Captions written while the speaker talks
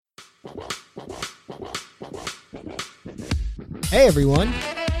Hey everyone,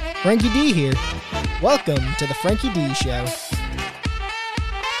 Frankie D here. Welcome to the Frankie D Show.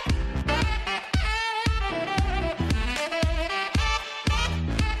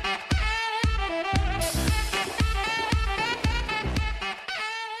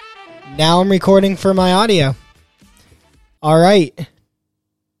 Now I'm recording for my audio. All right.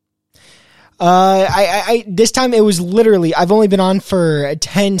 This time it was literally, I've only been on for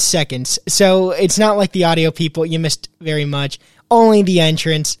 10 seconds. So it's not like the audio people, you missed very much. Only the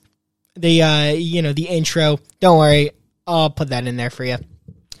entrance, the intro. Don't worry. I'll put that in there for you.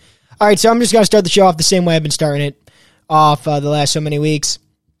 All right. So I'm just going to start the show off the same way I've been starting it off the last so many weeks.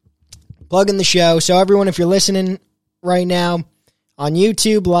 Plug in the show. So everyone, if you're listening right now on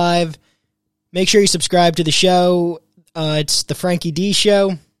YouTube live, make sure you subscribe to the show. It's the Frankie D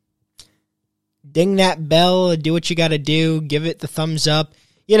Show. Ding that bell, do what you got to do, give it the thumbs up.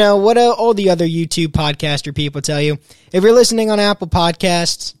 You know, what all the other YouTube podcaster people tell you. If you're listening on Apple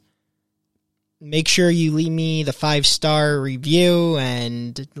Podcasts, make sure you leave me the 5-star review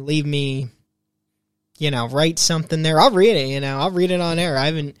and leave me, write something there. I'll read it, I'll read it on air.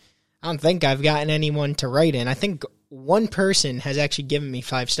 I don't think I've gotten anyone to write in. I think one person has actually given me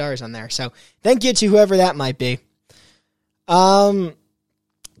 5 stars on there. So thank you to whoever that might be.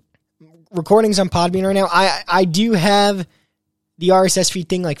 Recordings on Podbean right now. I do have the RSS feed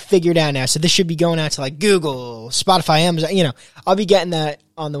thing figured out now. So this should be going out to Google, Spotify, Amazon, I'll be getting that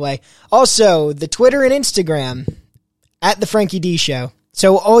on the way. Also, the Twitter and Instagram at the Frankie D Show.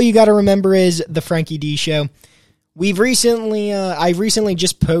 So all you got to remember is the Frankie D Show. I recently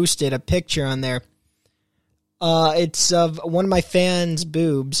just posted a picture on there. It's of one of my fans'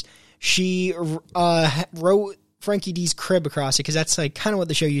 boobs. She wrote Frankie D's crib across it because that's kind of what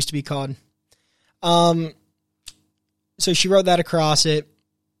the show used to be called. So she wrote that across it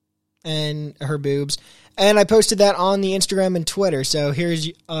and her boobs, and I posted that on the Instagram and Twitter. So here's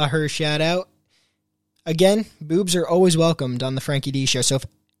her shout out. Again, boobs are always welcomed on the Frankie D Show. So if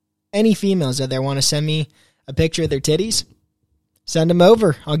any females out there want to send me a picture of their titties, send them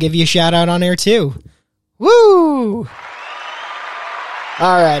over. I'll give you a shout out on air too. Woo!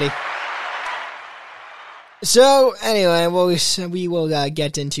 Alrighty. So, anyway, we will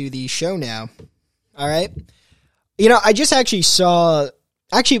get into the show now. All right? I just actually saw...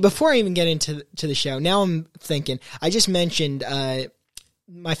 Actually, before I even get into the show, now I'm thinking... I just mentioned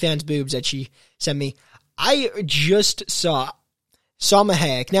my fan's boobs that she sent me. I just saw Salma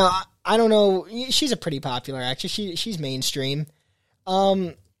Hayek. Now, I don't know... She's a pretty popular actress. She's mainstream.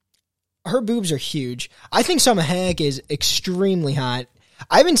 Her boobs are huge. I think Salma Hayek is extremely hot.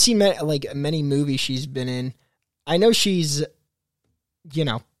 I haven't seen many movies she's been in. I know she's, been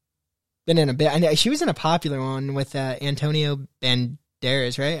in a bit. I know she was in a popular one with Antonio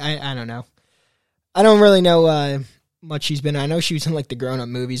Banderas, right? I don't know. I don't really know much she's been in. I know she was in the grown-up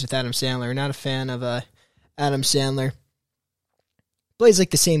movies with Adam Sandler. Not a fan of Adam Sandler. Plays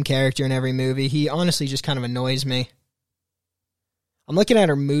the same character in every movie. He honestly just kind of annoys me. I'm looking at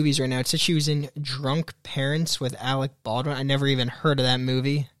her movies right now. It says she was in Drunk Parents with Alec Baldwin. I never even heard of that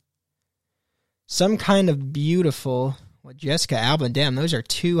movie. Some Kind of Beautiful with Jessica Alba. Damn, those are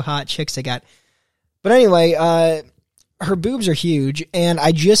 2 hot chicks I got. But anyway, her boobs are huge, and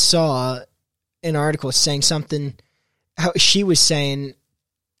I just saw an article saying something, how she was saying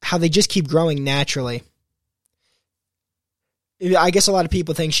how they just keep growing naturally. I guess a lot of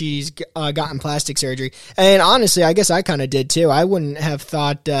people think she's gotten plastic surgery. And honestly, I guess I kind of did too. I wouldn't have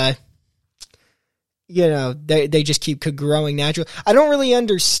thought, they just keep growing naturally. I don't really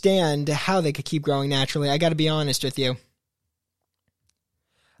understand how they could keep growing naturally. I got to be honest with you.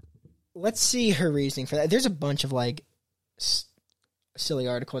 Let's see her reasoning for that. There's a bunch of silly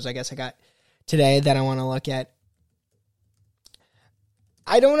articles I guess I got today that I want to look at.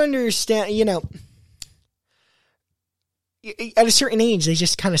 I don't understand, at a certain age, they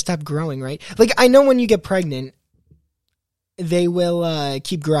just kind of stop growing, right? I know when you get pregnant, they will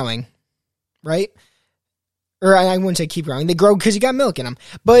keep growing, right? Or I wouldn't say keep growing. They grow because you got milk in them.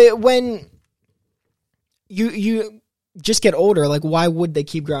 But when you just get older, why would they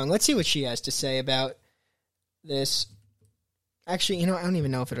keep growing? Let's see what she has to say about this. Actually, I don't even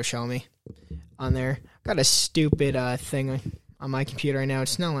know if it'll show me on there. Got a stupid thing on my computer right now.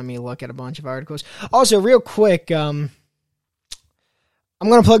 It's not letting me look at a bunch of articles. Also, real quick, I'm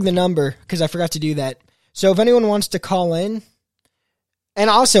going to plug the number because I forgot to do that. So if anyone wants to call in, and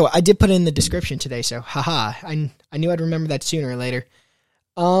also I did put it in the description today, so haha, I knew I'd remember that sooner or later.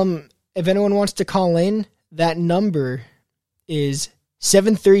 If anyone wants to call in, that number is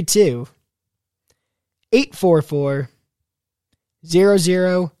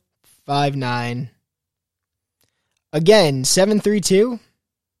 732-844-0059. Again,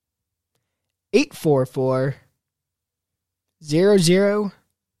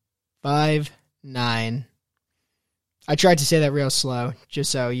 732-844-0059. I tried to say that real slow,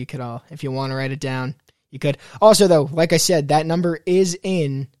 just so you could all, if you want to write it down, you could. Also, though, like I said, that number is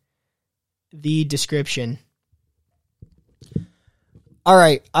in the description. All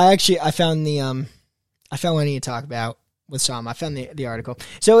right, I found what I need to talk about with Salma. I found the article.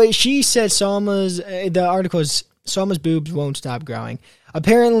 So she said the article is Salma's boobs won't stop growing.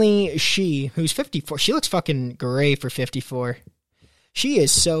 Apparently, who's 54, she looks fucking great for 54. She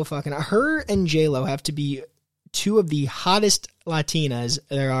is so fucking, her and J-Lo have to be two of the hottest Latinas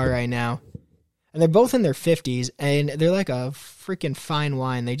there are right now. And they're both in their 50s, and they're like a freaking fine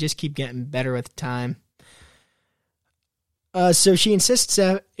wine. They just keep getting better with time. So she insists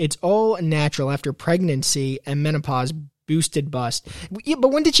that it's all natural after pregnancy and menopause boosted bust. Yeah,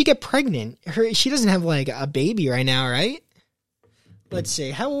 but when did she get pregnant? She doesn't have like a baby right now, right? Let's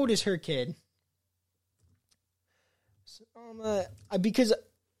see. How old is her kid? Because,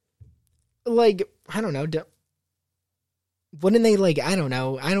 like, I don't know. Wouldn't they, like, I don't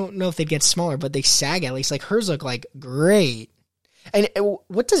know if they'd get smaller, but they sag at least. Like, hers look, like, great. And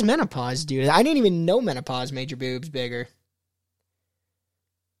what does menopause do? I didn't even know menopause made your boobs bigger.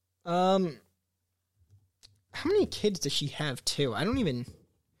 How many kids does she have, too?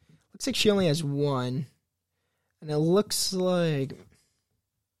 Looks like she only has one. And it looks like,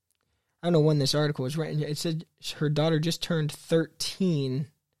 I don't know when this article was written. It said her daughter just turned 13.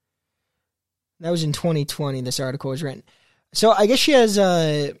 That was in 2020, this article was written. So I guess she has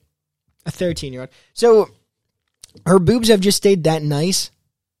a 13-year-old. So her boobs have just stayed that nice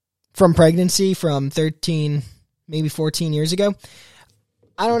from pregnancy from 13, maybe 14 years ago.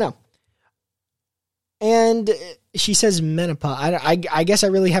 I don't know. And she says menopause. I guess I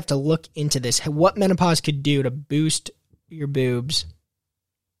really have to look into this. What menopause could do to boost your boobs.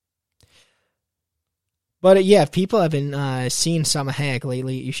 But yeah, if people have been seeing Salma Hayek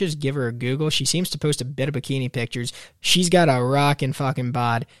lately, you should just give her a Google. She seems to post a bit of bikini pictures. She's got a rockin' fucking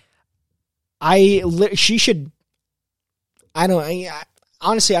bod. She should.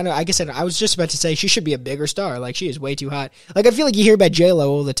 Honestly, I guess I was just about to say she should be a bigger star. Like, she is way too hot. Like, I feel like you hear about J-Lo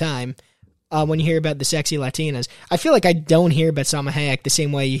all the time when you hear about the sexy Latinas. I feel like I don't hear about Salma Hayek the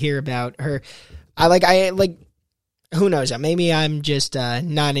same way you hear about her. Who knows? Maybe I'm just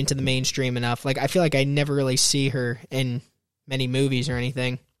not into the mainstream enough. Like, I feel like I never really see her in many movies or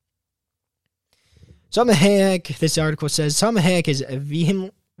anything. Salma Hayek, this article says, Salma Hayek is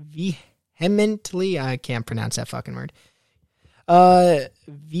vehemently, I can't pronounce that fucking word,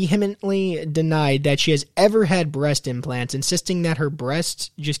 vehemently denied that she has ever had breast implants, insisting that her breasts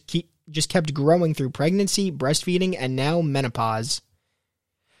just kept growing through pregnancy, breastfeeding, and now menopause.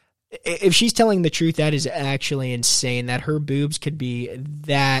 If she's telling the truth, that is actually insane that her boobs could be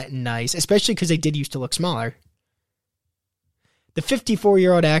that nice, especially because they did used to look smaller. The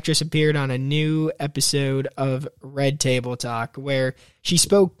 54-year-old actress appeared on a new episode of Red Table Talk, where she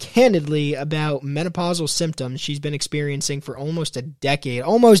spoke candidly about menopausal symptoms she's been experiencing for almost a decade.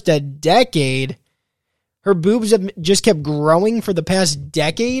 Almost a decade? Her boobs have just kept growing for the past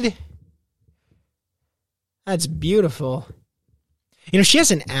decade? That's beautiful. You know, she has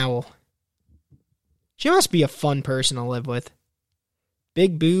an owl. She must be a fun person to live with.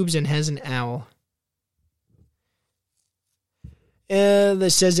 Big boobs and has an owl.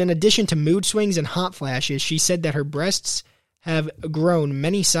 This says, in addition to mood swings and hot flashes, she said that her breasts have grown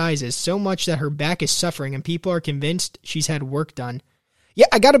many sizes, so much that her back is suffering and people are convinced she's had work done. Yeah,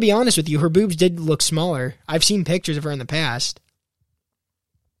 I gotta be honest with you, her boobs did look smaller. I've seen pictures of her in the past.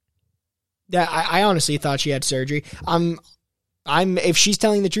 I honestly thought she had surgery. If she's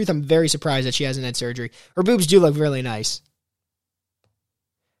telling the truth, I'm very surprised that she hasn't had surgery. Her boobs do look really nice.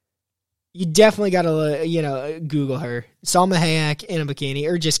 You definitely gotta, Google her. Salma Hayek in a bikini,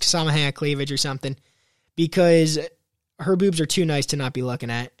 or just Salma Hayek cleavage or something, because her boobs are too nice to not be looking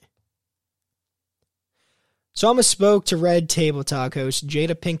at. Salma spoke to Red Table Talk host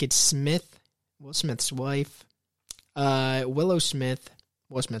Jada Pinkett Smith, Will Smith's wife, Willow Smith,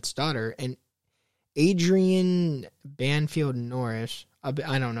 Will Smith's daughter, and Adrienne Banfield Norris.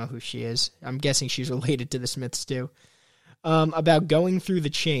 I don't know who she is. I'm guessing she's related to the Smiths too. About going through the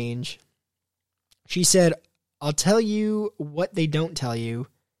change. She said, I'll tell you what they don't tell you.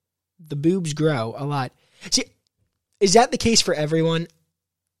 The boobs grow a lot. See, is that the case for everyone?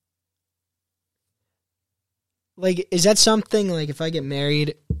 Like, is that something, like, if I get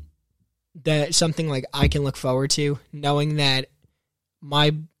married, that something, like, I can look forward to, knowing that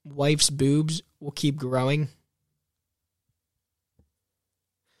my wife's boobs will keep growing?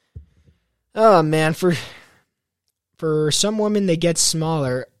 Oh, man, For some women, they get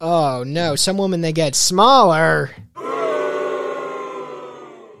smaller. Oh, no. Some women, they get smaller.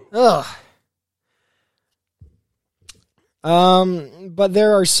 Ugh. But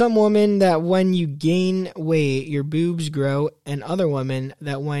there are some women that when you gain weight, your boobs grow, and other women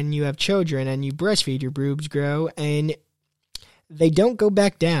that when you have children and you breastfeed, your boobs grow, and they don't go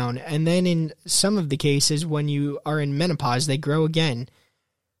back down. And then in some of the cases, when you are in menopause, they grow again.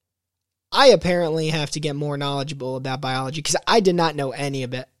 I apparently have to get more knowledgeable about biology because I did not know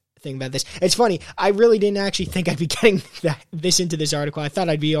anything about this. It's funny. I really didn't actually think I'd be getting this into this article. I thought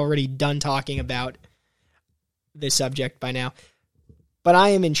I'd be already done talking about this subject by now. But I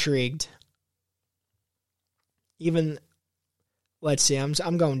am intrigued. Even, let's see,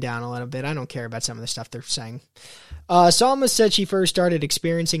 I'm going down a little bit. I don't care about some of the stuff they're saying. Salma said she first started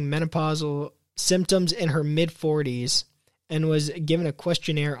experiencing menopausal symptoms in her mid-40s and was given a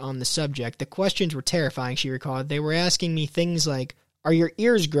questionnaire on the subject. The questions were terrifying, she recalled. They were asking me things like, are your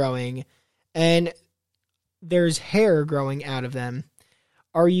ears growing? And there's hair growing out of them.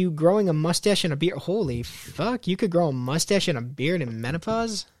 Are you growing a mustache and a beard? Holy fuck, you could grow a mustache and a beard in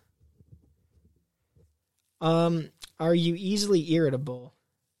menopause? Are you easily irritable?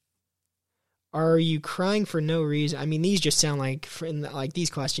 Are you crying for no reason? I mean, these just sound like these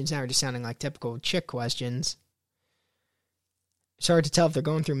questions now are just sounding like typical chick questions. It's hard to tell if they're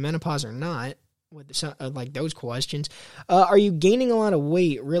going through menopause or not with like those questions. Are you gaining a lot of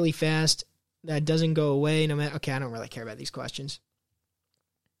weight really fast that doesn't go away no matter? Okay, I don't really care about these questions.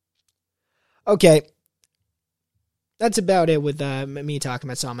 Okay, that's about it with me talking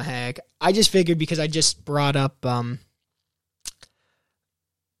about Salma Hayek. I just figured because I just brought up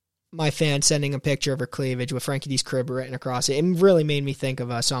my fan sending a picture of her cleavage with Frankie D's crib written across it. It really made me think of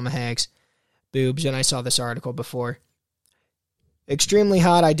Salma Hayek's boobs, and I saw this article before. Extremely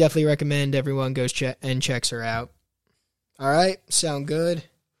hot. I definitely recommend everyone goes and checks her out. All right, sound good?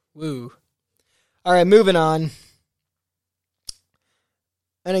 Woo. All right, moving on.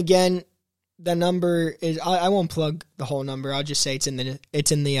 And again, the number is, I won't plug the whole number. I'll just say it's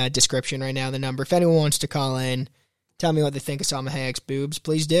in the description right now, the number. If anyone wants to call in, tell me what they think of Salma Hayek's boobs,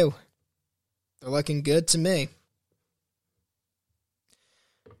 please do. They're looking good to me.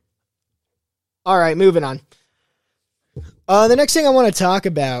 All right, moving on. The next thing I want to talk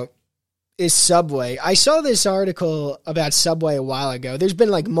about is Subway. I saw this article about Subway a while ago. There's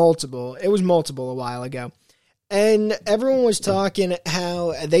been multiple. It was multiple a while ago. And everyone was talking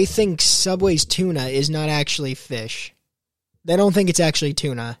how they think Subway's tuna is not actually fish. They don't think it's actually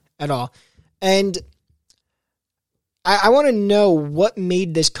tuna at all. And I want to know what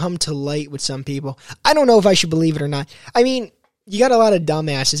made this come to light with some people. I don't know if I should believe it or not. I mean, you got a lot of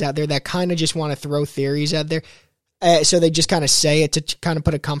dumbasses out there that kind of just want to throw theories out there. So they just kind of say it to kind of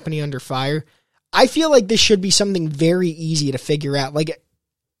put a company under fire. I feel like this should be something very easy to figure out. If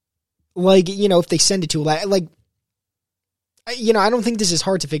they send it to I don't think this is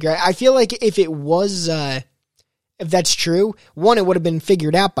hard to figure out. I feel like if it was, if that's true, one, it would have been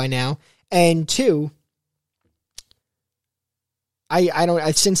figured out by now. And two,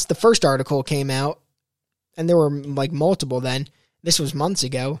 since the first article came out, and there were multiple then, this was months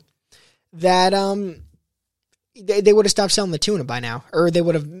ago, that, they would have stopped selling the tuna by now, or they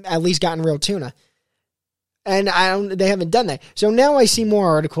would have at least gotten real tuna. And they haven't done that. So now I see more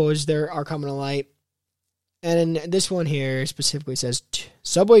articles that are coming to light. And this one here specifically says,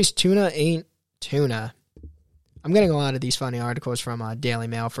 Subway's tuna ain't tuna. I'm getting a lot of these funny articles from Daily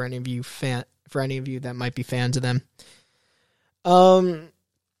Mail for any of you that might be fans of them.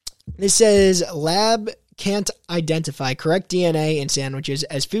 This says, lab can't identify correct DNA in sandwiches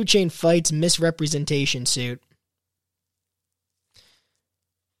as food chain fights misrepresentation suit.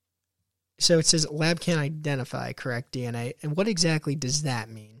 So it says lab can't identify correct DNA. And what exactly does that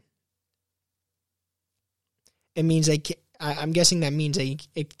mean? It means I'm guessing that means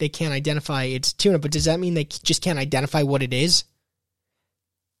they can't identify it's tuna, but does that mean they just can't identify what it is?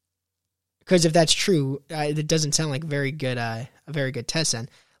 Because if that's true, it doesn't sound like a very good test then.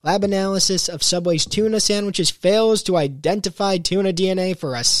 Lab analysis of Subway's tuna sandwiches fails to identify tuna DNA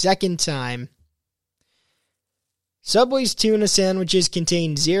for a second time. Subway's tuna sandwiches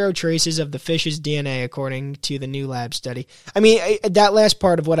contain 0 traces of the fish's DNA, according to the new lab study. I mean, that last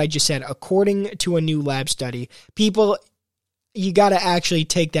part of what I just said, according to a new lab study. People, you got to actually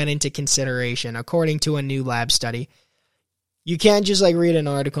take that into consideration, according to a new lab study. You can't just read an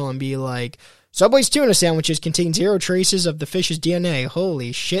article and be like, Subway's tuna sandwiches contain 0 traces of the fish's DNA.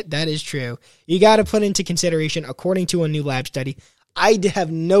 Holy shit, that is true. You got to put into consideration, according to a new lab study. I have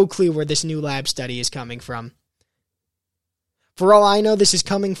no clue where this new lab study is coming from. For all I know, this is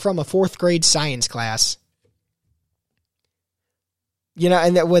coming from a 4th grade science class.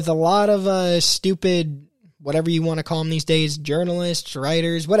 And that with a lot of stupid, whatever you want to call them these days, journalists,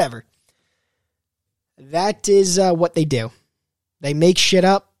 writers, whatever. That is what they do. They make shit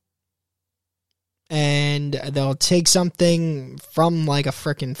up, and they'll take something from like a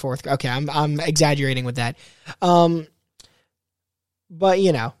frickin' fourth. Okay, I'm exaggerating with that. But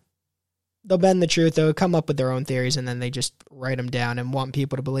they'll bend the truth. They'll come up with their own theories, and then they just write them down and want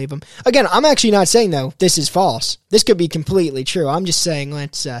people to believe them. Again, I'm actually not saying though this is false. This could be completely true. I'm just saying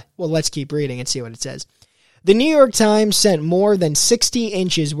let's keep reading and see what it says. The New York Times sent more than 60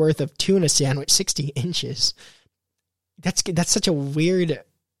 inches worth of tuna sandwich. 60 inches. That's such a weird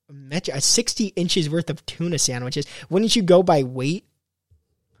metric. 60 inches worth of tuna sandwiches. Wouldn't you go by weight?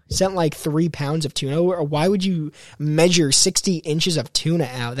 Sent like 3 pounds of tuna? Or why would you measure 60 inches of tuna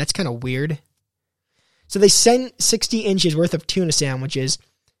out? That's kind of weird. So they sent 60 inches worth of tuna sandwiches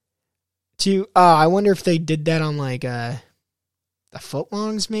to... I wonder if they did that on like the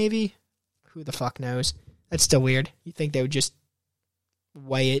footlongs maybe? Who the fuck knows? That's still weird. You think they would just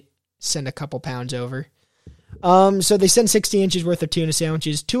weigh it, send a couple pounds over. So they sent 60 inches worth of tuna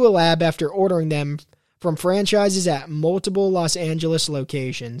sandwiches to a lab after ordering them from franchises at multiple Los Angeles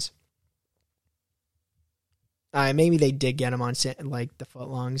locations. Maybe they did get them on like the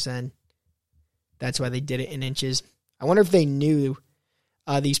footlongs then. That's why they did it in inches. I wonder if they knew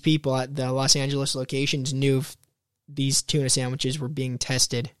these people at the Los Angeles locations knew if these tuna sandwiches were being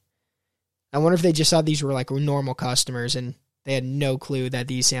tested. I wonder if they just thought these were like normal customers and they had no clue that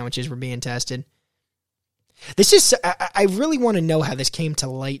these sandwiches were being tested. I really want to know how this came to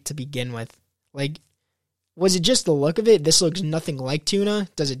light to begin with. Like, was it just the look of it? This looks nothing like tuna.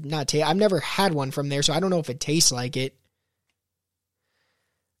 Does it not taste? I've never had one from there, so I don't know if it tastes like it.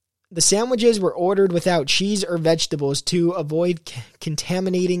 The sandwiches were ordered without cheese or vegetables to avoid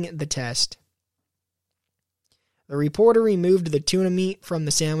contaminating the test. The reporter removed the tuna meat from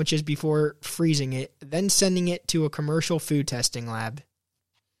the sandwiches before freezing it, then sending it to a commercial food testing lab.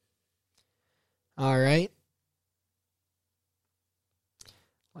 All right.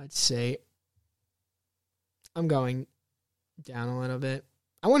 Let's see. I'm going down a little bit.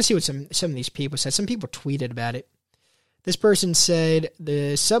 I want to see what some of these people said. Some people tweeted about it. This person said,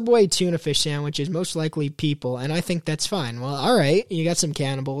 the Subway tuna fish sandwich is most likely people, and I think that's fine. Well, all right. You got some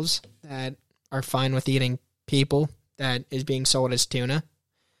cannibals that are fine with eating people that is being sold as tuna.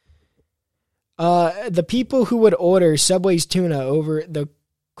 The people who would order Subway's tuna over the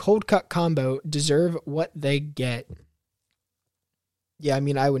cold cut combo deserve what they get. Yeah, I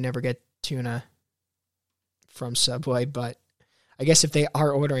mean, I would never get tuna from Subway, but I guess if they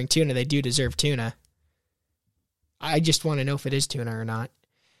are ordering tuna, they do deserve tuna. I just want to know if it is tuna or not.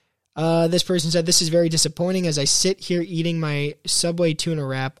 This person said, this is very disappointing as I sit here eating my Subway tuna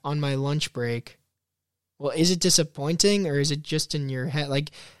wrap on my lunch break. Well, is it disappointing or is it just in your head?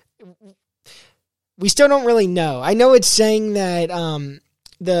 Like, we still don't really know. I know it's saying that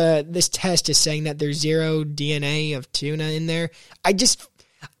this test is saying that there's 0 DNA of tuna in there.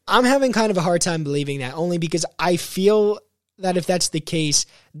 I'm having kind of a hard time believing that, only because I feel that if that's the case,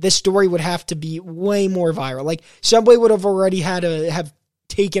 this story would have to be way more viral. Like, Subway would have already had to have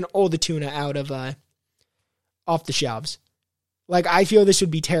taken all the tuna out of off the shelves. Like, I feel this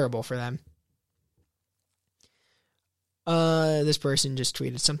would be terrible for them. This person just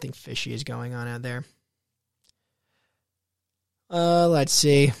tweeted something fishy is going on out there. Let's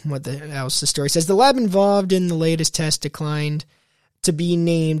see what else the story says. The lab involved in the latest test declined to be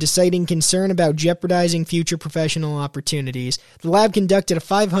named, citing concern about jeopardizing future professional opportunities. The lab conducted a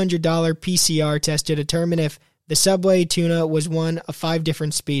 $500 PCR test to determine if the Subway tuna was one of 5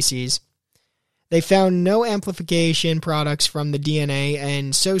 different species. They found no amplification products from the DNA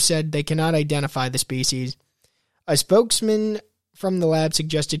and so said they cannot identify the species. A spokesman from the lab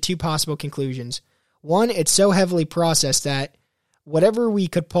suggested 2 possible conclusions. One, it's so heavily processed that whatever we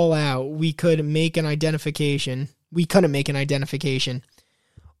could pull out, we couldn't make an identification.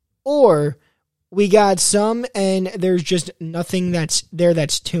 Or we got some and there's just nothing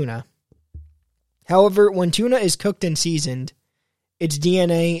that's tuna. However, when tuna is cooked and seasoned, its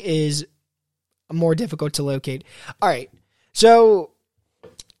DNA is more difficult to locate. All right, so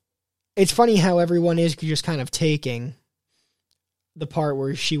it's funny how everyone is just kind of taking the part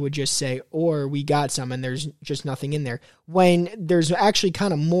where she would just say, or we got some and there's just nothing in there, when there's actually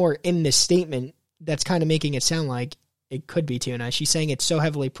kind of more in this statement that's kind of making it sound like it could be tuna. She's saying it's so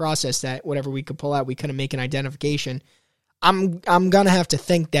heavily processed that whatever we could pull out, we couldn't make an identification. I'm going to have to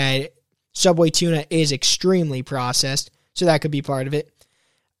think that Subway tuna is extremely processed, so that could be part of it.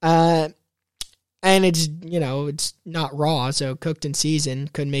 And it's, it's not raw, so cooked and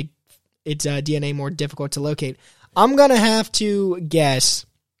seasoned could make its DNA more difficult to locate. I'm going to have to guess.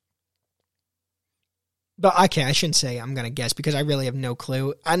 But okay, I shouldn't say I'm going to guess because I really have no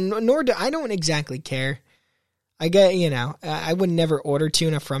clue. I don't exactly care. I get, I would never order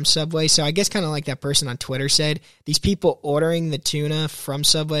tuna from Subway. So I guess kind of like that person on Twitter said, these people ordering the tuna from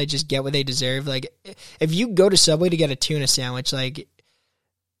Subway just get what they deserve. Like, if you go to Subway to get a tuna sandwich, like,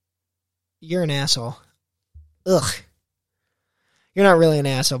 you're an asshole. Ugh. You're not really an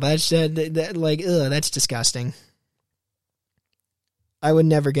asshole, but that's disgusting. I would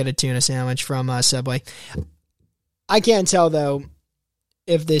never get a tuna sandwich from Subway. I can't tell, though,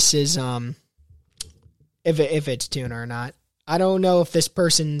 if this is, if it's tuna or not. I don't know if this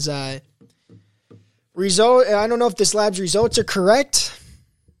person's result, I don't know if this lab's results are correct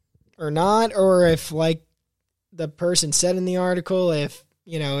or not, or if, like the person said in the article, if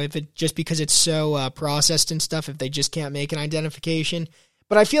it just because it's so processed and stuff, if they just can't make an identification.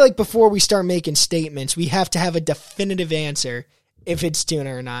 But I feel like before we start making statements, we have to have a definitive answer if it's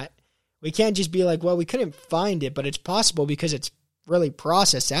tuna or not. We can't just be like, well, we couldn't find it, but it's possible because it's really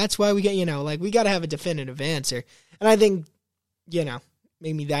processed. That's why we get, we got to have a definitive answer. And I think,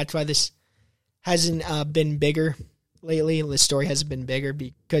 maybe that's why this hasn't been bigger lately. This story hasn't been bigger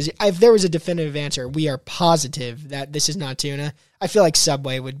because if there was a definitive answer, we are positive that this is not tuna. I feel like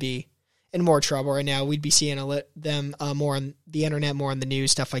Subway would be in more trouble right now. We'd be seeing them more on the internet, more on the news,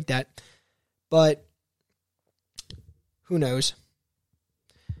 stuff like that. But who knows?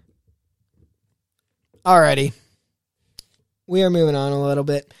 Alrighty. We are moving on a little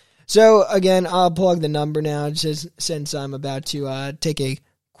bit. So, again, I'll plug the number now just since I'm about to take a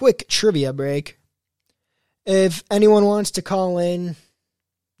quick trivia break. If anyone wants to call in,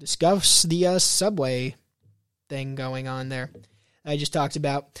 discuss the Subway thing going on there I just talked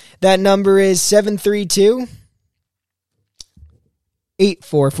about. That number is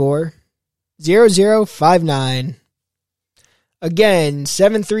 732-844-0059. Again,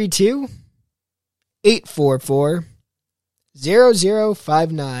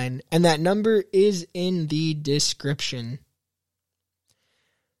 732-844-0059. And that number is in the description.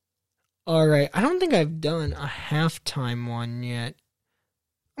 Alright, I don't think I've done a halftime one yet.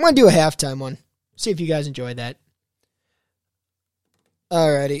 I'm going to do a halftime one. See if you guys enjoy that.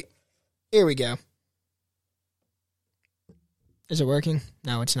 Alrighty, here we go. Is it working?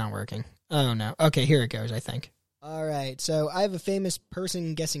 No, it's not working. Oh no. Okay, here it goes, I think. Alright, so I have a famous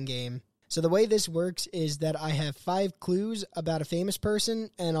person guessing game. So the way this works is that I have 5 clues about a famous person,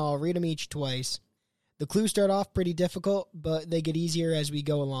 and I'll read them each twice. The clues start off pretty difficult, but they get easier as we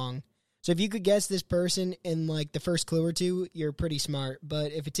go along. So if you could guess this person in, like, the first clue or two, you're pretty smart.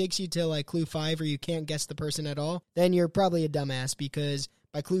 But if it takes you to, like, clue 5 or you can't guess the person at all, then you're probably a dumbass because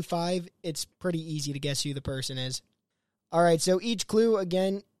by clue 5, it's pretty easy to guess who the person is. All right, so each clue,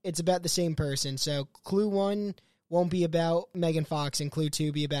 again, it's about the same person. So clue 1 won't be about Megan Fox and clue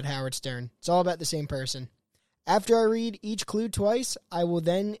 2 be about Howard Stern. It's all about the same person. After I read each clue twice, I will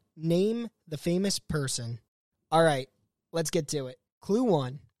then name the famous person. All right, let's get to it. Clue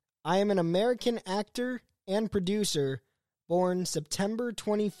 1. I am an American actor and producer born September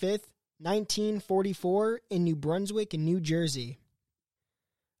 25th, 1944 in New Brunswick, New Jersey.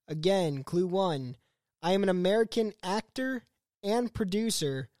 Again, clue 1. I am an American actor and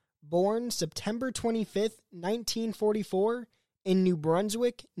producer born September 25th, 1944 in New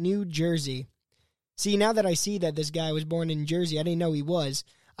Brunswick, New Jersey. See, now that I see that this guy was born in Jersey, I didn't know he was.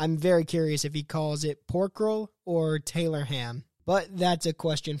 I'm very curious if he calls it pork roll or Taylor ham. But that's a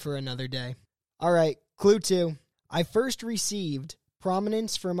question for another day. All right, clue 2. I first received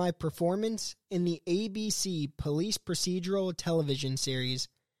prominence for my performance in the ABC police procedural television series,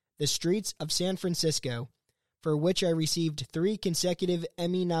 The Streets of San Francisco, for which I received 3 consecutive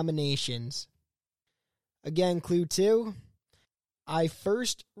Emmy nominations. Again, clue 2. I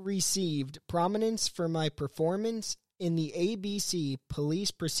first received prominence for my performance in the ABC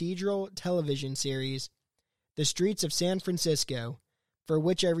police procedural television series, The Streets of San Francisco, for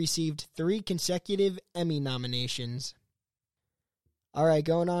which I received 3 consecutive Emmy nominations. All right,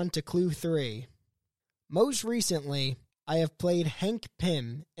 going on to clue 3. Most recently, I have played Hank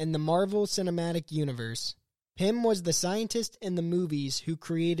Pym in the Marvel Cinematic Universe. Pym was the scientist in the movies who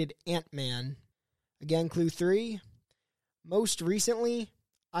created Ant-Man. Again, clue 3. Most recently,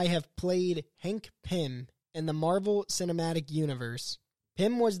 I have played Hank Pym in the Marvel Cinematic Universe.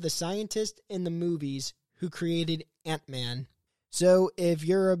 Pym was the scientist in the movies who created Ant-Man. So if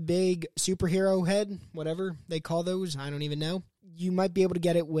you're a big superhero head, whatever they call those, I don't even know, you might be able to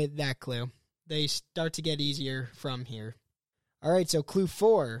get it with that clue. They start to get easier from here. All right, so clue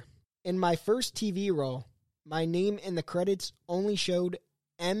 4. In my first TV role, my name in the credits only showed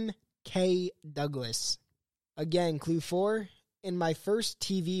M.K. Douglas. Again, clue 4. In my first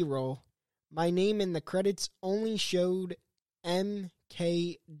TV role, my name in the credits only showed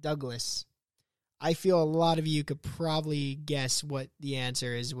M.K. Douglas. I feel a lot of you could probably guess what the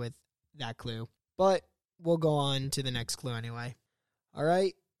answer is with that clue. But we'll go on to the next clue anyway. All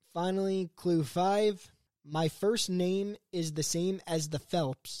right, finally, clue 5. My first name is the same as the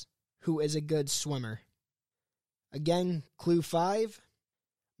Phelps, who is a good swimmer. Again, clue 5.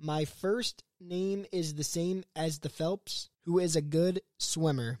 My first name is the same as the Phelps, who is a good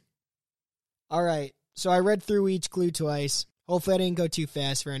swimmer. All right, so I read through each clue twice. Hopefully I didn't go too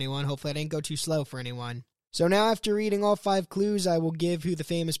fast for anyone. Hopefully I didn't go too slow for anyone. So now after reading all 5 clues, I will give who the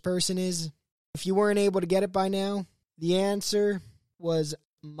famous person is. If you weren't able to get it by now, the answer was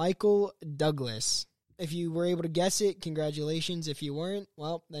Michael Douglas. If you were able to guess it, congratulations. If you weren't,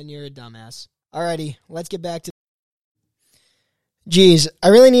 well, then you're a dumbass. Alrighty, let's get back to... Geez, I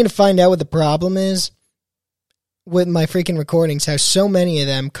really need to find out what the problem is with my freaking recordings, how so many of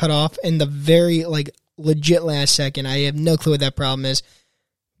them cut off in the very, legit last second. I have no clue what that problem is.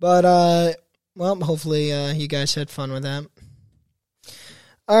 But, well, hopefully you guys had fun with that.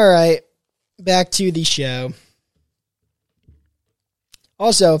 Alright, back to the show.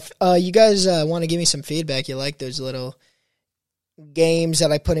 Also, if you guys want to give me some feedback, you like those little games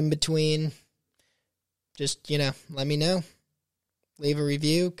that I put in between, just, let me know. Leave a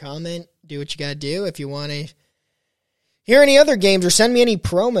review, comment, do what you got to do. If you want to hear any other games or send me any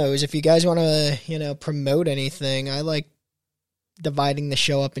promos, if you guys want to, promote anything, I like dividing the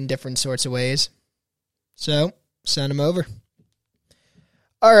show up in different sorts of ways. So, send them over.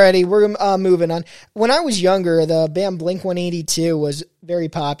 Alrighty, we're moving on. When I was younger, the band Blink-182 was very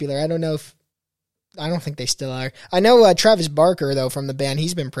popular. I don't think they still are. I know Travis Barker, though, from the band,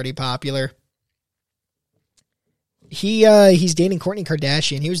 he's been pretty popular. He's dating Kourtney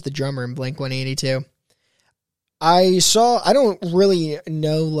Kardashian. He was the drummer in Blink-182. I don't really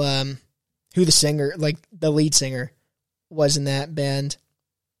know who the singer, the lead singer, was in that band.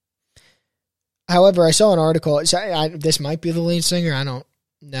 However, I saw an article. This might be the lead singer. I don't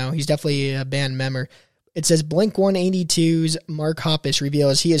know. He's definitely a band member. It says Blink-182's Mark Hoppus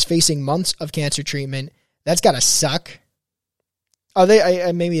reveals he is facing months of cancer treatment. That's gotta suck. Oh,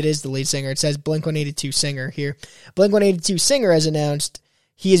 maybe it is the lead singer. It says Blink-182 singer here. Blink-182 singer has announced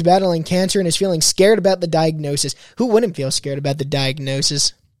he is battling cancer and is feeling scared about the diagnosis. Who wouldn't feel scared about the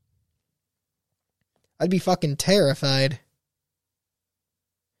diagnosis? I'd be fucking terrified.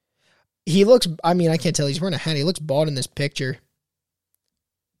 He looks, I can't tell. He's wearing a hat. He looks bald in this picture.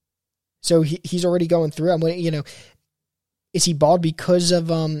 So he's already going through. Is he bald because of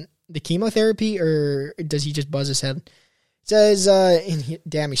the chemotherapy, or does he just buzz his head? It says,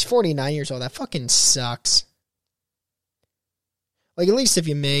 damn, he's 49 years old. That fucking sucks. At least if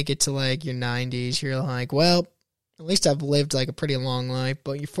you make it to, your 90s, you're like, well, at least I've lived, a pretty long life.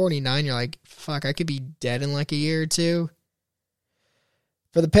 But you're 49, you're like, fuck, I could be dead in, a year or two.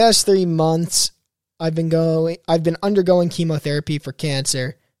 For the past 3 months, I've been undergoing chemotherapy for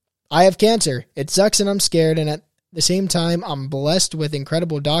cancer. I have cancer. It sucks and I'm scared, and at the same time, I'm blessed with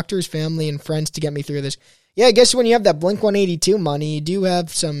incredible doctors, family, and friends to get me through this. Yeah, I guess when you have that Blink-182 money, you do have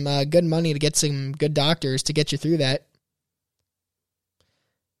some good money to get some good doctors to get you through that.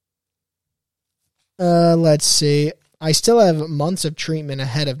 Let's see. I still have months of treatment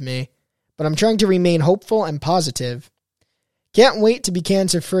ahead of me, but I'm trying to remain hopeful and positive. Can't wait to be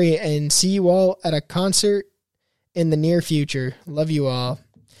cancer-free and see you all at a concert in the near future. Love you all.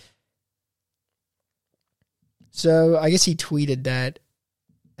 So I guess he tweeted that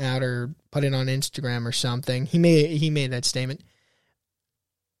out or put it on Instagram or something. He made that statement.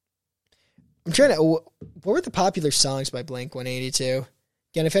 I'm trying to... What were the popular songs by Blink-182?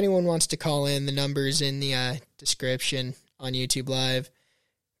 Again, if anyone wants to call in, the number's in the description on YouTube Live.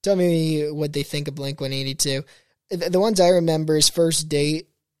 Tell me what they think of Blink-182. The ones I remember is First Date,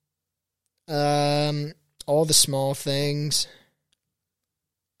 All the Small Things.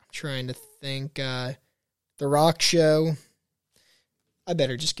 I'm trying to think. The Rock Show. I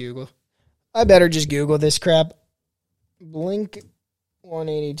better just Google this crap.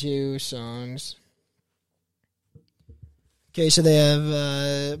 Blink-182 songs. Okay, so they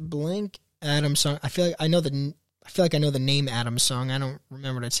have Blink, Adam song. I feel like I know the name Adam song. I don't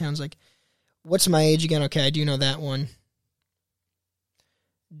remember what it sounds like. What's My Age Again? Okay, I do know that one.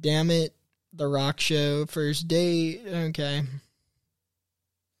 Damn It, The Rock Show, First Date. Okay.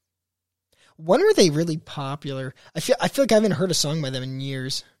 When were they really popular? I feel like I haven't heard a song by them in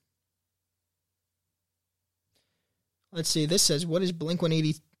years. Let's see. This says, what is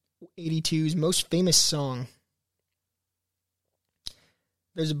Blink-182's most famous song?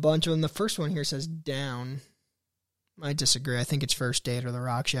 There's a bunch of them. The first one here says Down. I disagree. I think it's First Date or The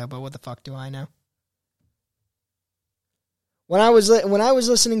Rock Show, but what the fuck do I know? When I was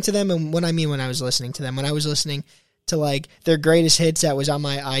listening to them, and when I was listening to like their greatest hits that was on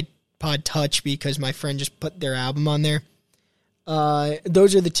my iPod Touch because my friend just put their album on there.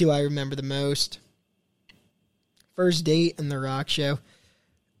 Those are the two I remember the most. First Date and The Rock Show.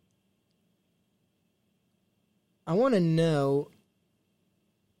 I want to know.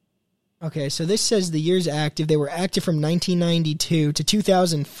 Okay, so this says the years active. They were active from 1992 to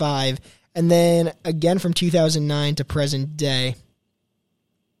 2005, and then again from 2009 to present day.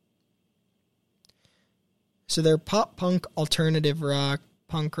 So they're pop punk, alternative rock,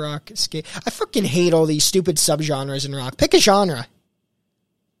 punk rock, skate. I fucking hate all these stupid subgenres in rock. Pick a genre.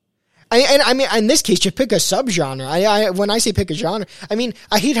 I mean, in this case, just pick a subgenre. When I say pick a genre, I mean,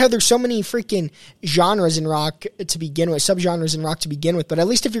 I hate how there's so many freaking genres in rock to begin with, subgenres in rock to begin with, but at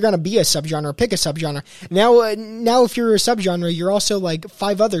least if you're going to be a subgenre, pick a subgenre. Now, if you're a subgenre, you're also like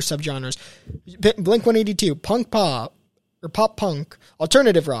 5 other subgenres. Blink-182, punk pop, or pop punk,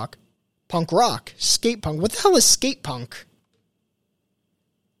 alternative rock, punk rock, skate punk. What the hell is skate punk?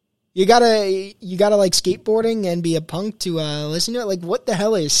 You gotta like skateboarding and be a punk to listen to it. Like, what the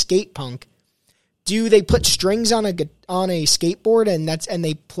hell is skate punk? Do they put strings on a skateboard and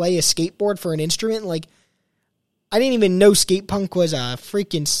they play a skateboard for an instrument? Like, I didn't even know skate punk was a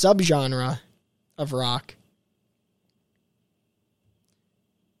freaking subgenre of rock.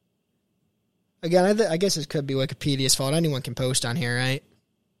 Again, I guess this could be Wikipedia's fault. Anyone can post on here, right?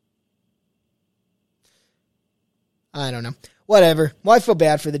 I don't know. Whatever. Well, I feel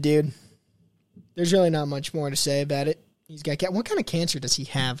bad for the dude. There's really not much more to say about it. He's got what kind of cancer does he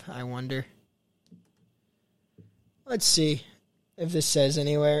have, I wonder? Let's see if this says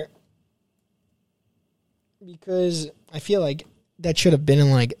anywhere. Because I feel like that should have been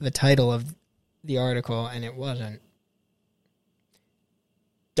in like the title of the article, and it wasn't.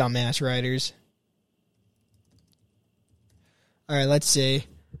 Dumbass writers. All right, let's see.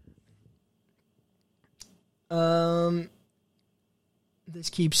 This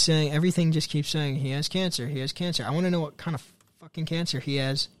keeps saying, everything just keeps saying he has cancer. He has cancer. I want to know what kind of fucking cancer he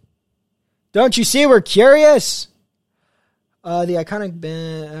has. Don't you see we're curious? The iconic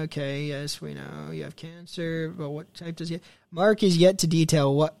band. Okay, yes, we know you have cancer, but what type does he have? Mark is yet to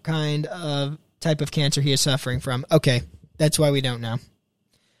detail what kind of type of cancer he is suffering from. Okay, that's why we don't know.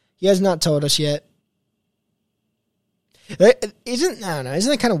 He has not told us yet. Isn't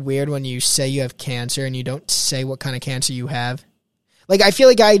that kind of weird when you say you have cancer and you don't say what kind of cancer you have? Like, I feel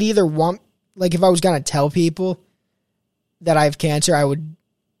like I'd either want, like, if I was going to tell people that I have cancer, I would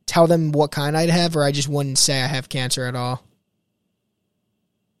tell them what kind I'd have, or I just wouldn't say I have cancer at all.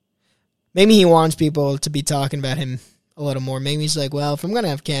 Maybe he wants people to be talking about him a little more. Maybe he's like, well, if I'm going to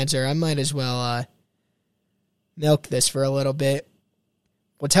have cancer, I might as well milk this for a little bit.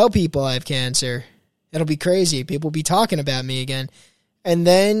 Well, tell people I have cancer. It'll be crazy. People will be talking about me again. And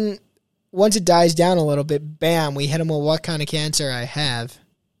then once it dies down a little bit, bam, we hit them with what kind of cancer I have.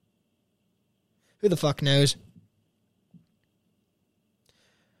 Who the fuck knows?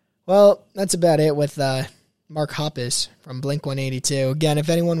 Well, that's about it with Mark Hoppus from Blink-182. Again, if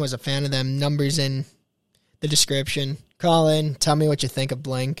anyone was a fan of them, numbers in the description. Call in, tell me what you think of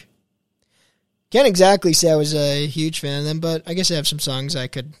Blink. Can't exactly say I was a huge fan of them, but I guess I have some songs I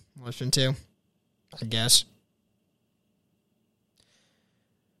could listen to, I guess.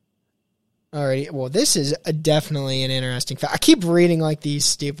 Alrighty, well, this is definitely an interesting fact. I keep reading like these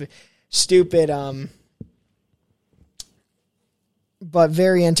stupid, but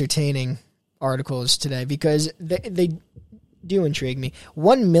very entertaining articles today because they do intrigue me.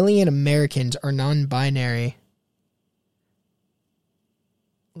 1 million Americans are non-binary.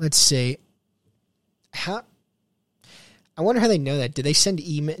 Let's see. I wonder how they know that. Did they send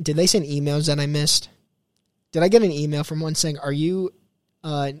emails that I missed? Did I get an email from one saying, "Are you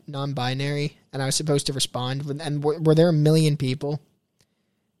non-binary?" And I was supposed to respond. And were there 1 million people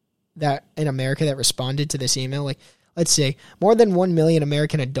that in America that responded to this email? Like, let's see, more than 1 million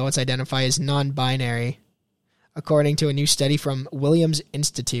American adults identify as non-binary, according to a new study from Williams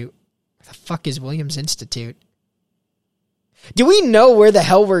Institute. What the fuck is Williams Institute? Do we know where the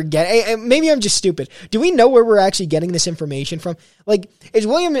hell we're getting? Maybe I'm just stupid. Do we know where we're actually getting this information from? Like, is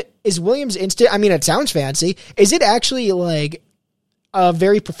Williams Institute? I mean, it sounds fancy. Is it actually like a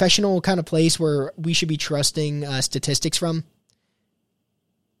very professional kind of place where we should be trusting statistics from?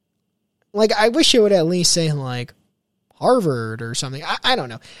 Like, I wish it would at least say like Harvard or something. I don't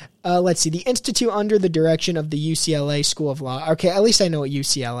know. Let's see. The institute under the direction of the UCLA School of Law. Okay, at least I know what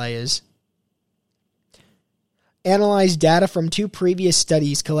UCLA is. analyzed data from 2 previous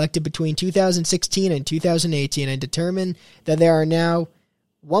studies collected between 2016 and 2018 and determined that there are now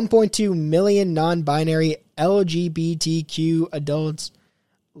 1.2 million non-binary LGBTQ adults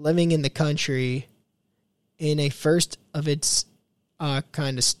living in the country in a first of its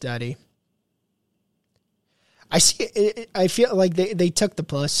kind of study. I feel like they took the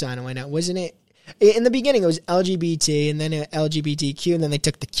plus sign away now, wasn't it? In the beginning, it was LGBT, and then LGBTQ, and then they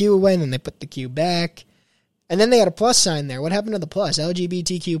took the Q away, and then they put the Q back. And then they had a plus sign there. What happened to the plus?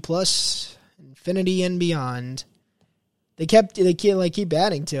 LGBTQ plus, infinity and beyond. They keep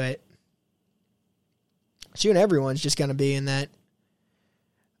adding to it. Soon everyone's just going to be in that.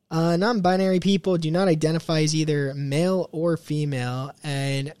 Non-binary people do not identify as either male or female,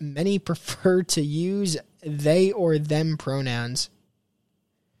 and many prefer to use they or them pronouns.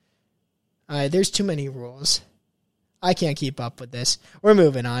 There's too many rules. I can't keep up with this. We're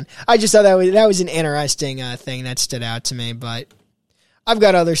moving on. I just thought that was an interesting thing that stood out to me, but I've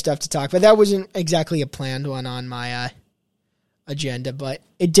got other stuff to talk about. That wasn't exactly a planned one on my agenda, but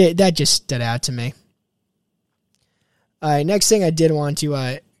that just stood out to me. All right, next thing I did want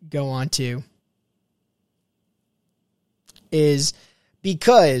to go on to is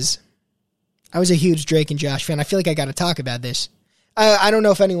because I was a huge Drake and Josh fan. I feel like I got to talk about this. I don't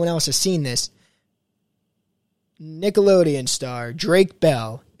know if anyone else has seen this. Nickelodeon star Drake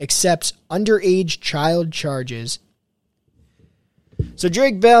Bell accepts underage child charges. So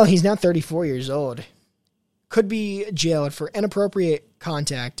Drake Bell, he's now 34 years old, could be jailed for inappropriate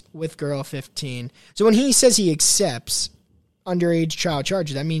contact with girl 15. So when he says he accepts underage child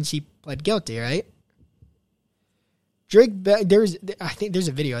charges, that means he pled guilty, right? Drake Bell, I think there's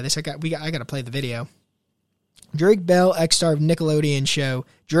a video of this. I got to play the video. Drake Bell, ex-star of Nickelodeon show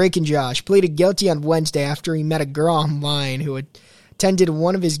Drake and Josh, pleaded guilty on Wednesday after he met a girl online who attended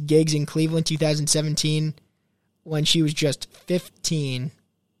one of his gigs in Cleveland 2017 when she was just 15.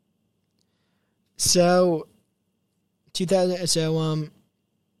 So,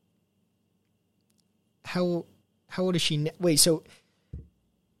 how old is she? Wait, so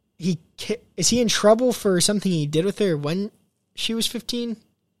is he in trouble for something he did with her when she was 15?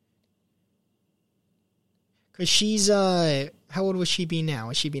 Because she's, how old would she be now?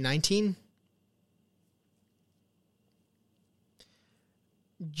 Would she be 19?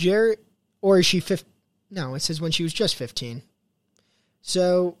 Or is she 15? No, it says when she was just 15.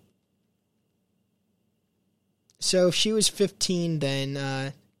 So if she was 15, then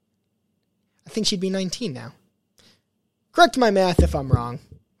I think she'd be 19 now. Correct my math if I'm wrong.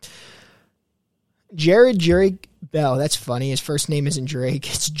 Drake Bell, that's funny. His first name isn't Drake,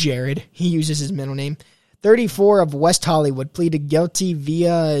 it's Jared. He uses his middle name. 34 of West Hollywood pleaded guilty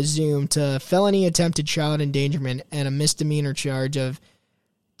via Zoom to felony attempted child endangerment and a misdemeanor charge of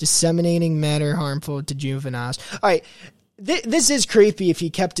disseminating matter harmful to juveniles. All right, this is creepy if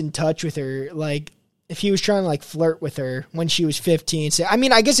he kept in touch with her, like if he was trying to like flirt with her when she was 15. So, I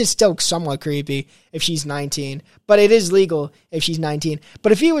mean, I guess it's still somewhat creepy if she's 19, but it is legal if she's 19.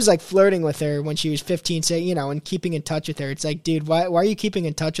 But if he was like flirting with her when she was 15, say, you know, and keeping in touch with her, it's like, dude, why are you keeping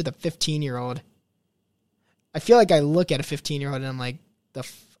in touch with a 15-year-old? I feel like I look at a 15-year-old and I'm like, that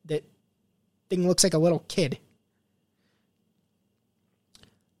thing looks like a little kid.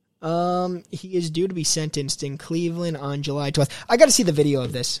 He is due to be sentenced in Cleveland on July 12th. I got to see the video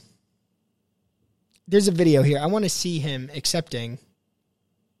of this. There's a video here. I want to see him accepting.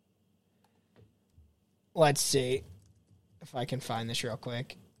 Let's see if I can find this real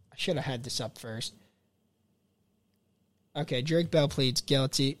quick. I should have had this up first. Okay, Drake Bell pleads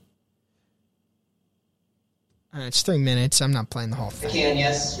guilty. It's 3 minutes. I'm not playing the whole thing. I can,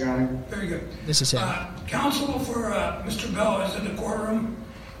 yes, Your Honor. Very good. This is him. Counsel for Mr. Bell is in the courtroom.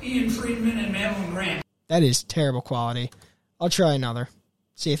 Ian Friedman and Madeline Grant. That is terrible quality. I'll try another.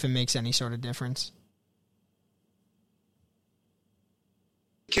 See if it makes any sort of difference.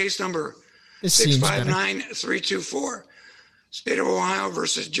 Case number This seems better. 659324, State of Ohio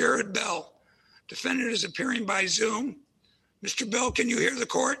versus Jared Bell. Defendant is appearing by Zoom. Mr. Bell, can you hear the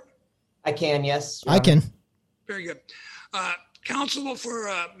court? I can, yes, Your I Honor. can. Very good. Counsel for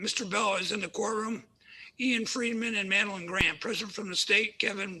Mr. Bell is in the courtroom. Ian Friedman and Madeline Grant, present from the state.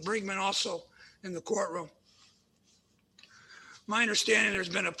 Kevin Brigman also in the courtroom. My understanding, there's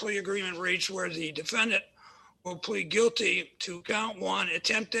been a plea agreement reached where the defendant will plead guilty to count 1,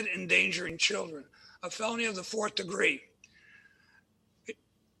 attempted endangering children, a felony of the 4th degree.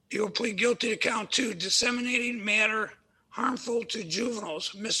 He will plead guilty to count 2, disseminating matter harmful to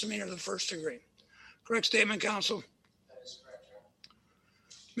juveniles, misdemeanor of the 1st degree. Correct statement, counsel? That is correct, Your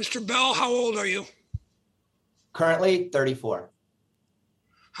Honor. Mr. Bell, how old are you? Currently 34.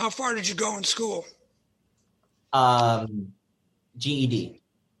 How far did you go in school? GED.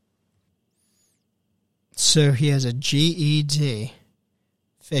 So he has a GED.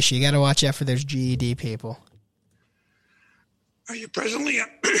 Fish, you got to watch out for those GED people. Are you presently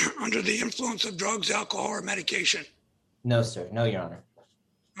under the influence of drugs, alcohol, or medication? No, sir. No, Your Honor.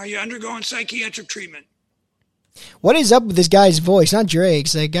 Are you undergoing psychiatric treatment? What is up with this guy's voice? Not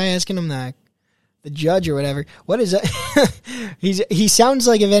Drake's. The guy asking him the judge or whatever. What is that? He sounds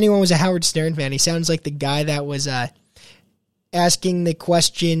like, if anyone was a Howard Stern fan, he sounds like the guy that was asking the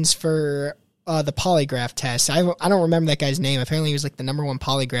questions for the polygraph test. I don't remember that guy's name. Apparently he was like the number one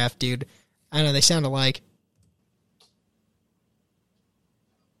polygraph dude. I don't know. They sound alike.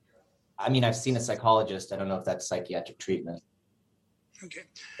 I mean, I've seen a psychologist. I don't know if that's psychiatric treatment. Okay.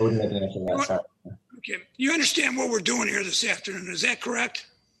 I wouldn't make mention of that. Sorry. Okay. You understand what we're doing here this afternoon. Is that correct?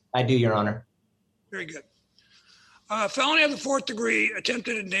 I do, Your Honor. Very good. Felony of the fourth degree,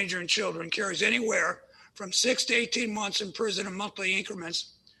 attempted endangering children, carries anywhere from 6 to 18 months in prison in monthly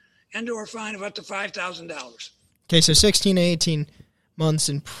increments and/or a fine of up to $5,000. Okay, so 16 to 18 months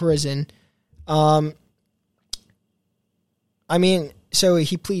in prison. I mean, so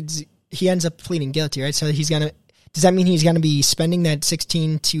he ends up pleading guilty, right? So does that mean he's going to be spending that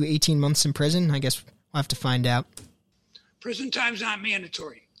 16 to 18 months in prison? I guess we'll have to find out. Prison time's not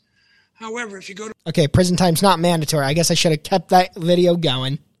mandatory. However, if you go to Okay, prison time's not mandatory. I guess I should have kept that video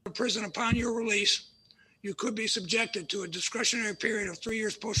going. prison upon your release, you could be subjected to a discretionary period of 3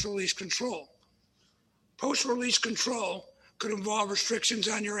 years post-release control. Post-release control could involve restrictions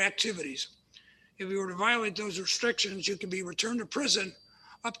on your activities. If you were to violate those restrictions, you could be returned to prison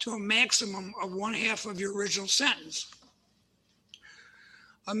up to a maximum of 1/2 of your original sentence.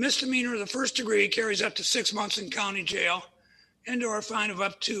 A misdemeanor of the first degree carries up to 6 months in county jail and/or a fine of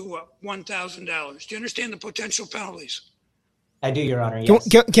up to $1,000. Do you understand the potential penalties? I do, Your Honor. Yes.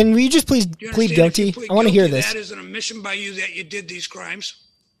 Can we just please Do you plead understand if you guilty? plead I want to hear guilty, this. That is an admission by you that you did these crimes.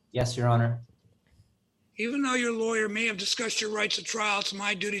 Yes, Your Honor. Even though your lawyer may have discussed your rights at trial, it's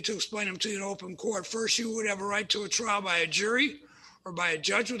my duty to explain them to you in open court. First, you would have a right to a trial by a jury or by a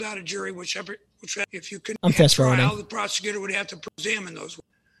judge without a jury, whichever. If you could I'm fast trial, forwarding. the prosecutor would have to examine those.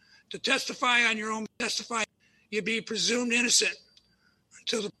 To testify on your own, you'd be presumed innocent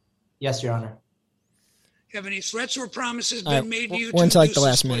until the. Yes, Your Honor. Have any threats or promises All been right, made to you? we're into like the induce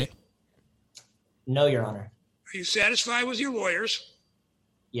last this plea? minute. No, Your Honor. Are you satisfied with your lawyers?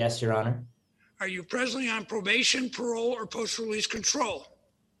 Yes, Your Honor. Are you presently on probation, parole, or post-release control?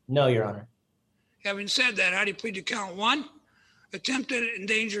 No, Your Honor. Having said that, how do you plead to count one? Attempted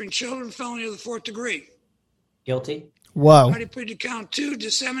endangering children, felony of the fourth degree. Guilty? Whoa. How do you plead to count two?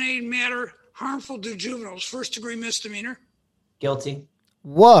 Disseminating matter harmful to juveniles, first degree misdemeanor. Guilty?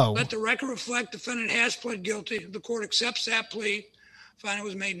 Whoa. Let the record reflect defendant has pled guilty. The court accepts that plea. Find it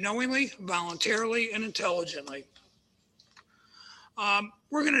was made knowingly, voluntarily, and intelligently.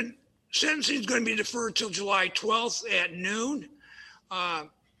 Sentencing is going to be deferred till July 12th at noon.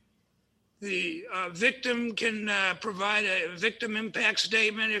 The victim can provide a victim impact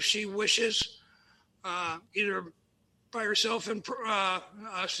statement if she wishes, either by herself and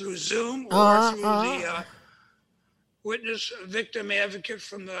through Zoom or through the witness victim advocate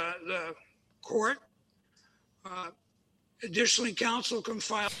from the court. Additionally, counsel can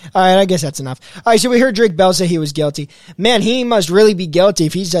file. All right, I guess that's enough. All right, so we heard Drake Bell say he was guilty. Man, he must really be guilty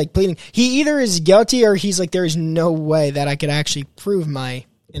if he's like pleading. He either is guilty or he's like, there is no way that I could actually prove my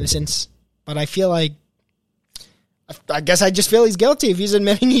innocence. But I feel like, I guess I just feel he's guilty. If he's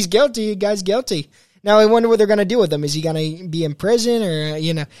admitting he's guilty, the guy's guilty. Now I wonder what they're going to do with him. Is he going to be in prison or,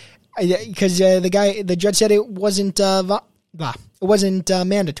 because the judge said it wasn't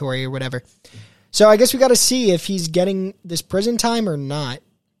mandatory or whatever. So I guess we got to see if he's getting this prison time or not.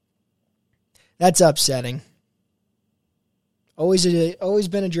 That's upsetting. Always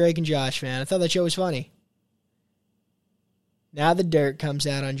been a Drake and Josh fan. I thought that show was funny. Now the dirt comes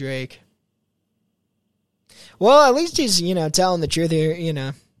out on Drake. Well, at least he's, telling the truth here.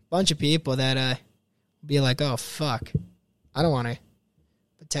 A bunch of people that be like, oh, fuck. I don't want to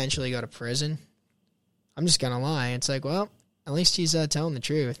potentially go to prison. I'm just going to lie. It's like, well, at least he's telling the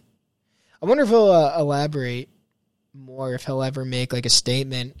truth. I wonder if he'll elaborate more, if he'll ever make like a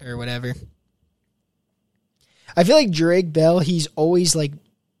statement or whatever. I feel like Drake Bell, he's always like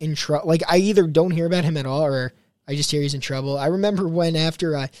in trouble. Like I either don't hear about him at all or I just hear he's in trouble. I remember when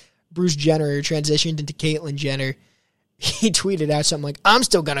after Bruce Jenner transitioned into Caitlyn Jenner, he tweeted out something like, I'm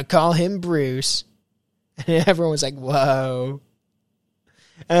still going to call him Bruce. And everyone was like, whoa.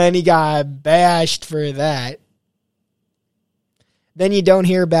 And he got bashed for that. Then you don't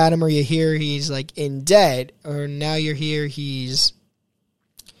hear about him or you hear he's like in debt or now you hear he's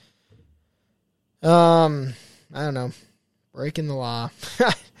I don't know. Breaking the law.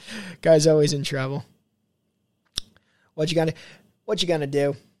 Guy's always in trouble. What you gonna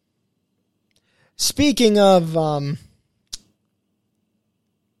do? Speaking of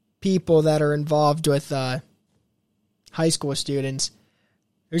people that are involved with high school students,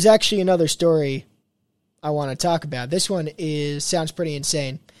 there's actually another story I want to talk about. This one sounds pretty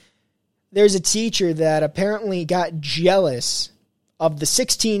insane. There's a teacher that apparently got jealous of the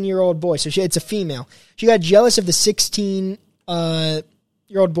 16-year-old boy. So it's a female. She got jealous of the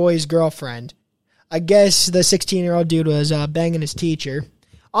 16-year-old boy's girlfriend. I guess the 16-year-old dude was banging his teacher.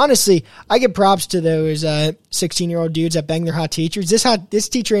 Honestly, I give props to those 16-year-old dudes that bang their hot teachers. This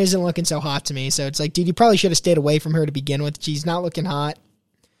teacher isn't looking so hot to me. So it's like, dude, you probably should have stayed away from her to begin with. She's not looking hot.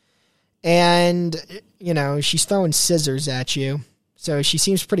 And, you know, she's throwing scissors at you. So she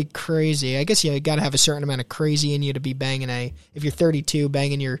seems pretty crazy. I guess you got to have a certain amount of crazy in you to be if you're 32,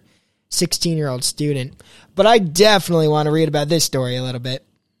 banging your 16-year-old student. But I definitely want to read about this story a little bit.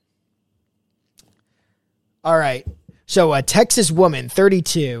 All right. So a Texas woman,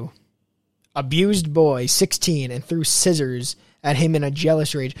 32, abused boy, 16, and threw scissors at him in a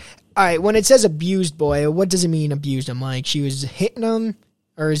jealous rage. All right, when it says abused boy, what does it mean abused him? Like she was hitting him?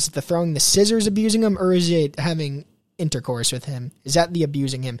 Or is it the throwing the scissors abusing him? Or is it having intercourse with him? Is that the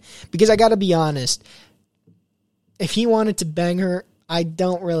abusing him? Because I got to be honest, if he wanted to bang her, I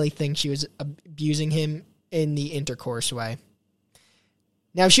don't really think she was abusing him in the intercourse way.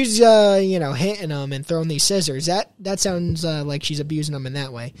 Now, if she's, hitting him and throwing these scissors, that sounds like she's abusing him in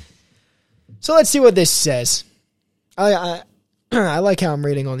that way. So let's see what this says. I like how I'm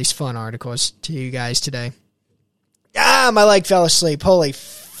reading all these fun articles to you guys today. My leg fell asleep. Holy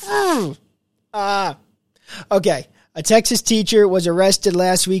okay. A Texas teacher was arrested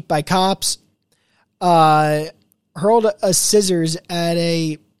last week by cops. Hurled a scissors at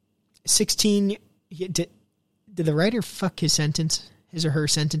a 16... Did the writer fuck his or her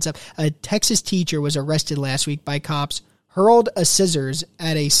sentence up? A Texas teacher was arrested last week by cops, hurled a scissors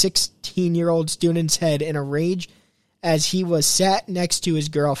at a 16-year-old student's head in a rage as he was sat next to his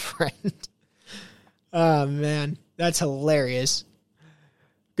girlfriend. Oh, man. That's hilarious.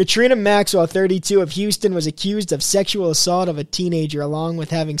 Katrina Maxwell, 32, of Houston, was accused of sexual assault of a teenager along with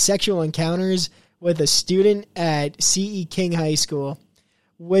having sexual encounters with a student at C.E. King High School,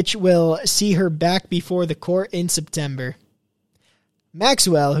 which will see her back before the court in September.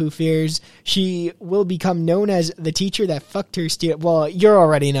 Maxwell, who fears she will become known as the teacher that fucked her student. Well, you're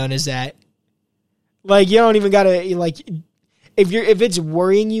already known as that. Like, you don't even gotta, like, if it's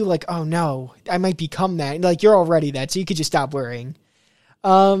worrying you, like, oh no, I might become that. Like, you're already that, so you could just stop worrying.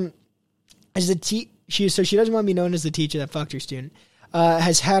 She doesn't want to be known as the teacher that fucked her student.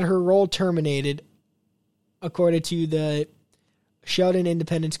 Has had her role terminated, according to the Sheldon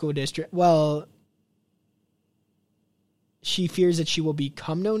Independent School District. Well, she fears that she will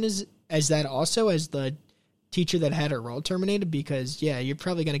become known as that also, as the teacher that had her role terminated, because, yeah, you're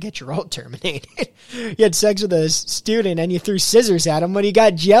probably going to get your role terminated. You had sex with a student and you threw scissors at him when he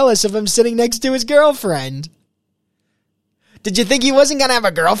got jealous of him sitting next to his girlfriend. Did you think he wasn't going to have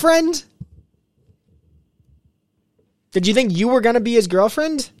a girlfriend? Did you think you were going to be his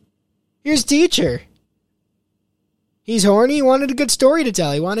girlfriend? You're his teacher. He's horny. He wanted a good story to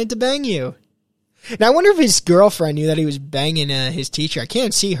tell. He wanted to bang you. Now, I wonder if his girlfriend knew that he was banging his teacher. I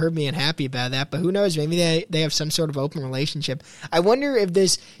can't see her being happy about that, but who knows? Maybe they have some sort of open relationship. I wonder if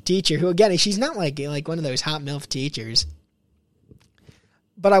this teacher, who, again, she's not like one of those hot MILF teachers,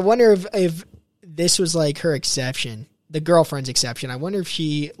 but I wonder if this was like her exception, the girlfriend's exception. I wonder if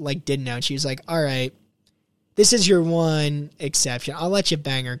she didn't know. And she was like, all right, this is your one exception. I'll let you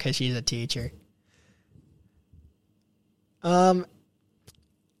bang her because she's a teacher. The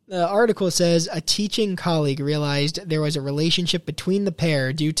article says a teaching colleague realized there was a relationship between the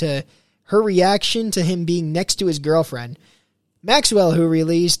pair due to her reaction to him being next to his girlfriend. Maxwell, who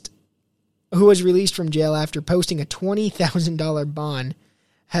was released from jail after posting a $20,000 bond,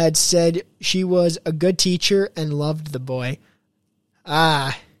 had said she was a good teacher and loved the boy.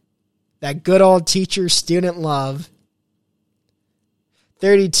 Ah, that good old teacher-student love.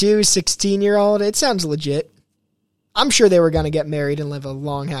 32, 16-year-old, it sounds legit. I'm sure they were going to get married and live a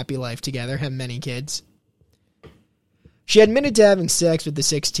long, happy life together, have many kids. She admitted to having sex with the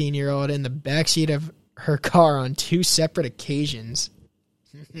 16-year-old in the backseat of her car on 2 separate occasions.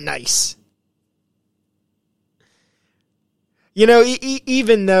 Nice. You know,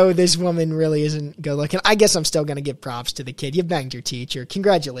 even though this woman really isn't good looking, I guess I'm still going to give props to the kid. You banged your teacher.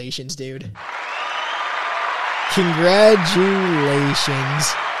 Congratulations, dude.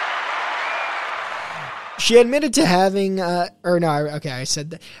 Congratulations. She admitted to having, I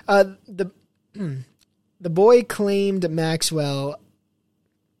said that. The boy claimed Maxwell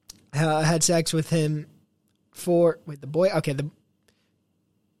had sex with him for... Wait, the boy... Okay,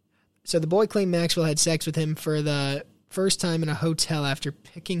 So the boy claimed Maxwell had sex with him for the first time in a hotel after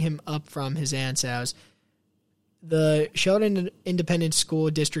picking him up from his aunt's house. The Sheldon Independent School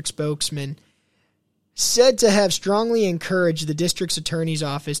District spokesman said to have strongly encouraged the district's attorney's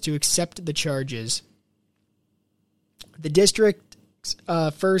office to accept the charges. The district's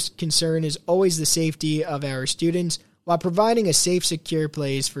first concern is always the safety of our students while providing a safe, secure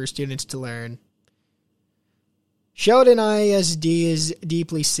place for students to learn. Sheldon ISD is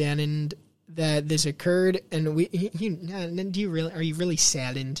deeply saddened that this occurred, and are you really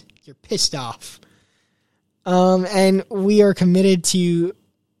saddened? You're pissed off. And we are committed to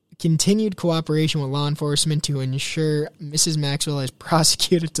continued cooperation with law enforcement to ensure Mrs. Maxwell is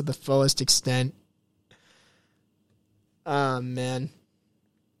prosecuted to the fullest extent. Oh, man.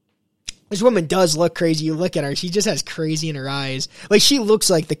 This woman does look crazy. You look at her, she just has crazy in her eyes. Like, she looks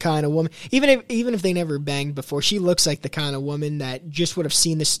like the kind of woman, even if they never banged before, she looks like the kind of woman that just would have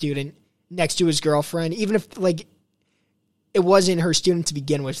seen the student next to his girlfriend, even if, like, it wasn't her student to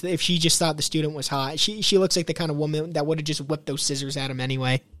begin with. If she just thought the student was hot, she looks like the kind of woman that would have just whipped those scissors at him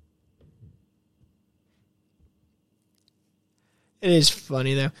anyway. It is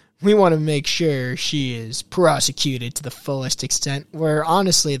funny, though. We want to make sure she is prosecuted to the fullest extent, where,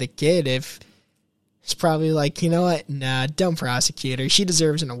 honestly, the kid, if it's probably like, you know what? Nah, don't prosecute her. She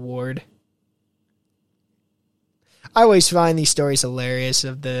deserves an award. I always find these stories hilarious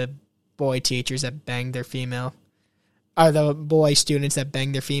of the boy teachers that banged their female, or the boy students that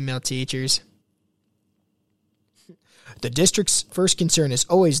banged their female teachers. The district's first concern is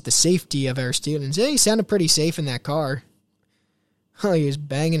always the safety of our students. Hey, he sounded pretty safe in that car. Oh, he was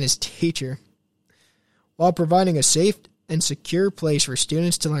banging his teacher while providing a safe and secure place for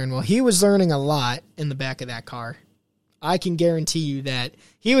students to learn. Well, he was learning a lot in the back of that car. I can guarantee you that.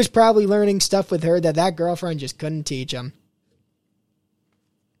 He was probably learning stuff with her that girlfriend just couldn't teach him.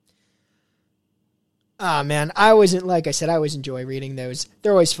 Ah, man, I always enjoy reading those.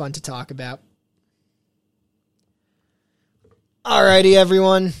 They're always fun to talk about. Alrighty,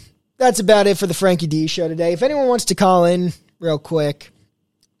 everyone. That's about it for the Frankie D Show today. If anyone wants to call in real quick,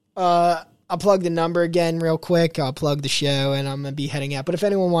 I'll plug the number again real quick. I'll plug the show, and I'm going to be heading out. But if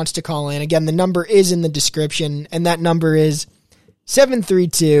anyone wants to call in, again, the number is in the description, and that number is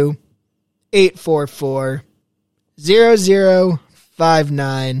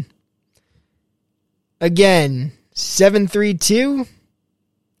 732-844-0059. Again,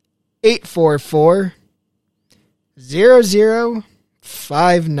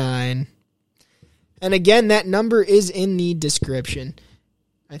 732-844-0059. And again, that number is in the description.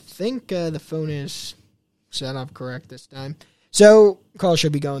 I think the phone is set up correct this time. So, call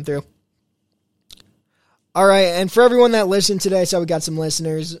should be going through. All right, and for everyone that listened today, so we got some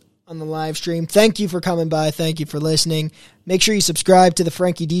listeners on the live stream. Thank you for coming by. Thank you for listening. Make sure you subscribe to the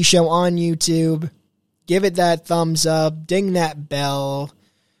Frankie D Show on YouTube. Give it that thumbs up. Ding that bell.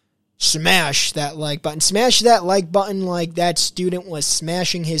 Smash that like button. Smash that like button like that student was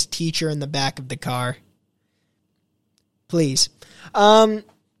smashing his teacher in the back of the car. Please. And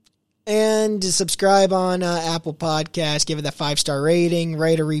subscribe on Apple Podcasts. Give it that 5-star rating.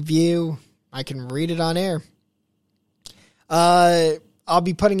 Write a review. I can read it on air. I'll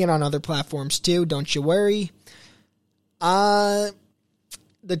be putting it on other platforms too. Don't you worry.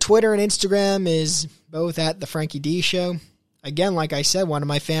 The Twitter and Instagram is both at The Frankie D Show. Again, like I said, one of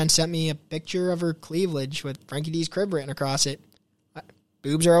my fans sent me a picture of her cleavage with Frankie D's crib written across it.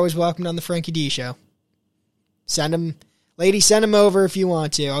 Boobs are always welcomed on The Frankie D Show. Send them, ladies, send them over if you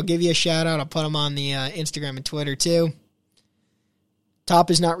want to. I'll give you a shout out. I'll put them on the Instagram and Twitter too. Top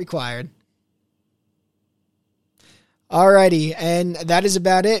is not required. Alrighty, and that is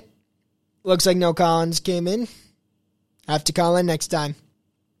about it. Looks like no Collins came in. Have to call in next time.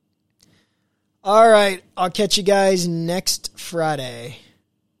 All right, I'll catch you guys next Friday.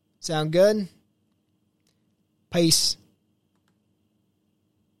 Sound good? Peace.